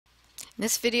In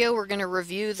this video, we're going to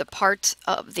review the parts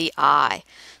of the eye.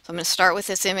 So I'm going to start with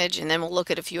this image and then we'll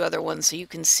look at a few other ones so you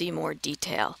can see more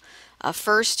detail.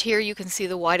 First, here you can see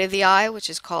the white of the eye, which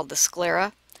is called the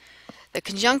sclera. The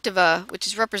conjunctiva, which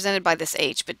is represented by this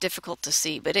H, but difficult to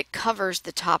see, but it covers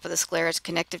the top of the sclera. It's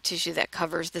connective tissue that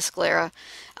covers the sclera.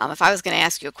 If I was going to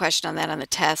ask you a question on that on the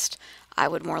test, I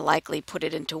would more likely put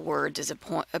it into words as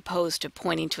opposed to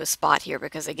pointing to a spot here,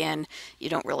 because again, you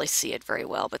don't really see it very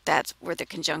well, but that's where the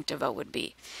conjunctiva would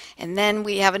be. And then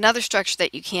we have another structure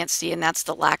that you can't see, and that's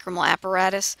the lacrimal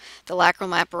apparatus. The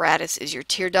lacrimal apparatus is your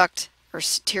tear duct or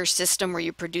tear system where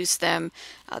you produce them.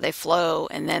 They flow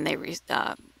and then they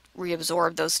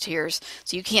reabsorb those tears.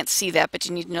 So you can't see that, but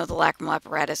you need to know the lacrimal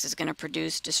apparatus is going to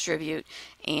produce, distribute,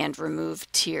 and remove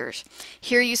tears.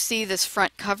 Here you see this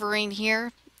front covering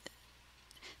here.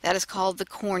 That is called the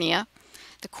cornea.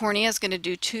 The cornea is going to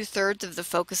do 2/3 of the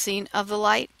focusing of the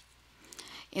light.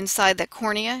 Inside that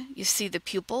cornea, you see the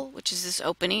pupil, which is this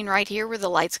opening right here where the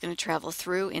light's going to travel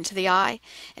through into the eye.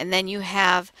 And then you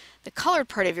have the colored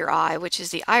part of your eye, which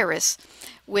is the iris,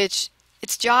 which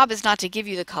its job is not to give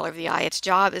you the color of the eye. Its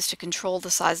job is to control the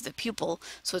size of the pupil,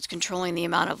 so it's controlling the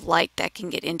amount of light that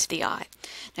can get into the eye.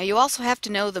 Now you also have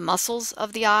to know the muscles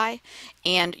of the eye,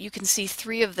 and you can see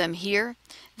 3 of them here.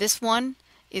 This one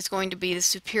is going to be the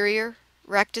superior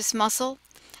rectus muscle.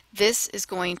 This is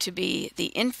going to be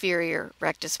the inferior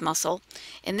rectus muscle,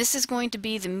 and this is going to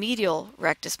be the medial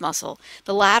rectus muscle.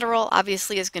 The lateral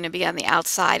obviously is going to be on the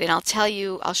outside, and I'll show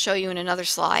you in another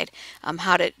slide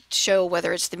how to show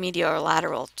whether it's the medial or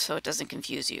lateral so it doesn't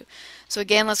confuse you. So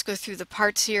again, let's go through the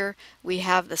parts here. We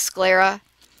have the sclera.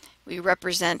 We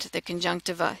represent the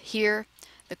conjunctiva here,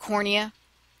 the cornea,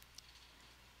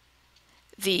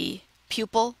 the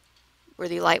pupil, where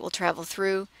the light will travel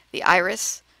through, the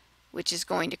iris, which is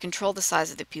going to control the size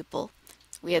of the pupil.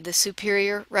 We have the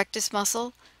superior rectus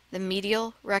muscle, the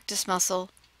medial rectus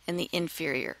muscle, and the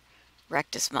inferior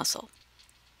rectus muscle.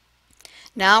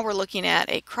 Now we're looking at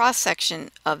a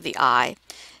cross-section of the eye.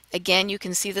 Again, you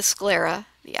can see the sclera,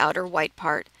 the outer white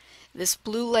part. This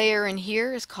blue layer in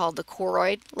here is called the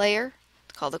choroid layer.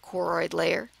 It's called the choroid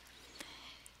layer.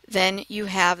 Then you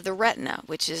have the retina,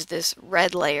 which is this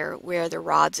red layer where the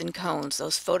rods and cones,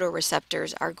 those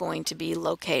photoreceptors, are going to be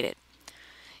located.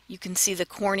 You can see the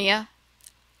cornea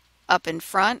up in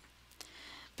front.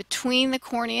 Between the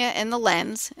cornea and the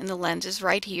lens is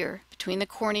right here, between the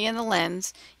cornea and the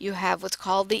lens, you have what's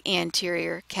called the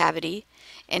anterior cavity,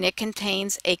 and it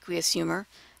contains aqueous humor,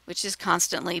 which is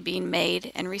constantly being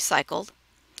made and recycled.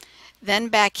 Then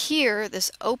back here, this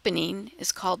opening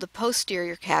is called the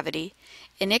posterior cavity,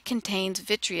 and it contains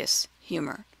vitreous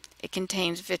humor. It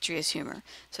contains vitreous humor.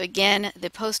 So again, the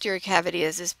posterior cavity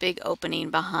is this big opening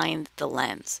behind the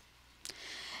lens.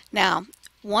 Now,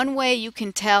 one way you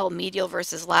can tell medial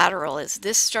versus lateral is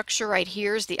this structure right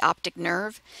here is the optic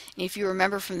nerve. And if you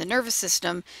remember from the nervous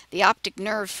system, the optic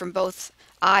nerves from both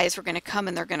eyes were going to come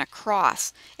and they're going to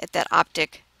cross at that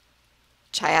optic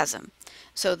chiasm.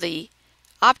 So the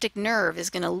optic nerve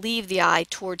is going to leave the eye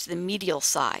towards the medial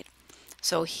side.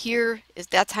 So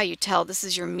that's how you tell this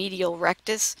is your medial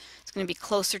rectus. It's going to be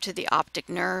closer to the optic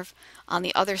nerve. On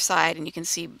the other side, and you can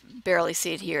barely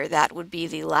see it here, that would be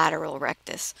the lateral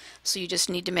rectus. So you just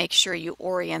need to make sure you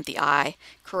orient the eye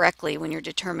correctly when you're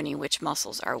determining which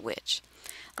muscles are which.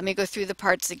 Let me go through the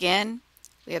parts again.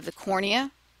 We have the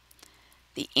cornea,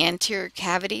 the anterior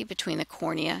cavity between the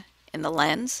cornea and the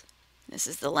lens. This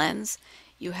is the lens.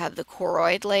 You have the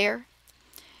choroid layer.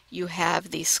 You have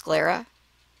the sclera.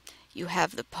 You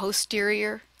have the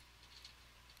posterior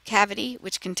cavity,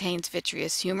 which contains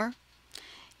vitreous humor.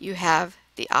 You have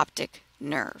the optic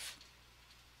nerve.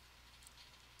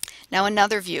 Now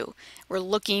another view. We're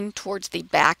looking towards the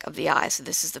back of the eye, so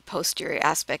this is the posterior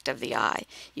aspect of the eye.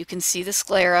 You can see the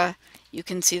sclera. You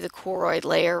can see the choroid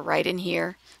layer right in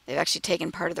here. They've actually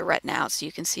taken part of the retina out so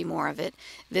you can see more of it.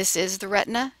 This is the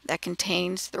retina that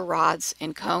contains the rods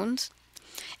and cones.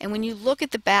 And when you look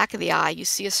at the back of the eye, you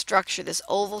see a structure, this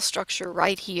oval structure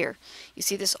right here. You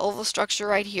see this oval structure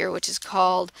right here, which is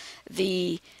called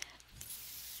the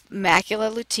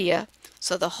macula lutea.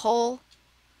 So the whole,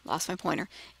 lost my pointer,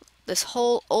 this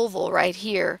whole oval right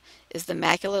here is the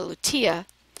macula lutea.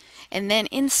 And then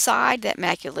inside that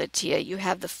macula lutea, you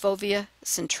have the fovea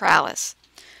centralis.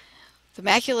 The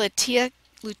macula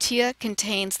lutea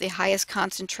contains the highest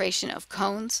concentration of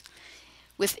cones.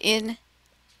 Within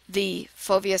the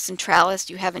fovea centralis,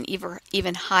 you have an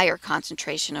even higher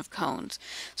concentration of cones.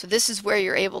 So this is where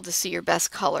you're able to see your best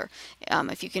color.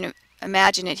 If you can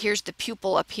imagine it, here's the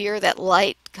pupil up here. That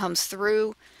light comes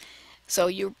through, So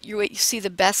you see the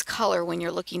best color when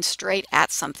you're looking straight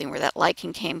at something where that light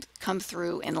can come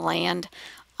through and land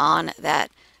on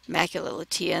that macula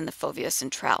lutea and the fovea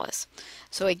centralis.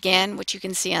 So again, what you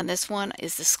can see on this one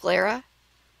is the sclera,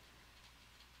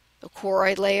 the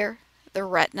choroid layer, the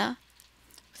retina.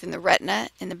 Within the retina,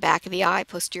 in the back of the eye,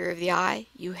 posterior of the eye,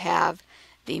 you have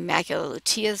the macula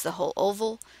luteas, the whole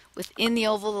oval. Within the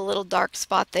oval, the little dark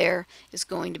spot there is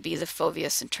going to be the fovea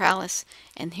centralis,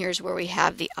 and here's where we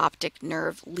have the optic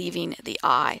nerve leaving the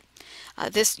eye.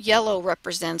 This yellow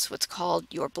represents what's called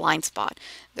your blind spot.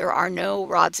 There are no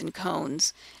rods and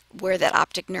cones where that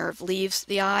optic nerve leaves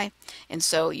the eye, and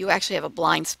so you actually have a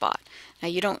blind spot. Now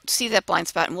you don't see that blind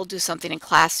spot, and we'll do something in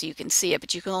class so you can see it,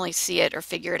 but you can only see it or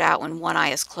figure it out when one eye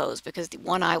is closed, because the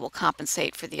one eye will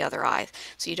compensate for the other eye,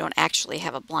 so you don't actually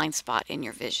have a blind spot in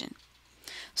your vision.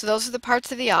 So those are the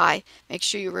parts of the eye. Make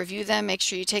sure you review them, make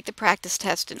sure you take the practice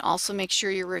test, and also make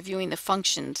sure you're reviewing the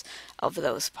functions of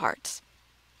those parts.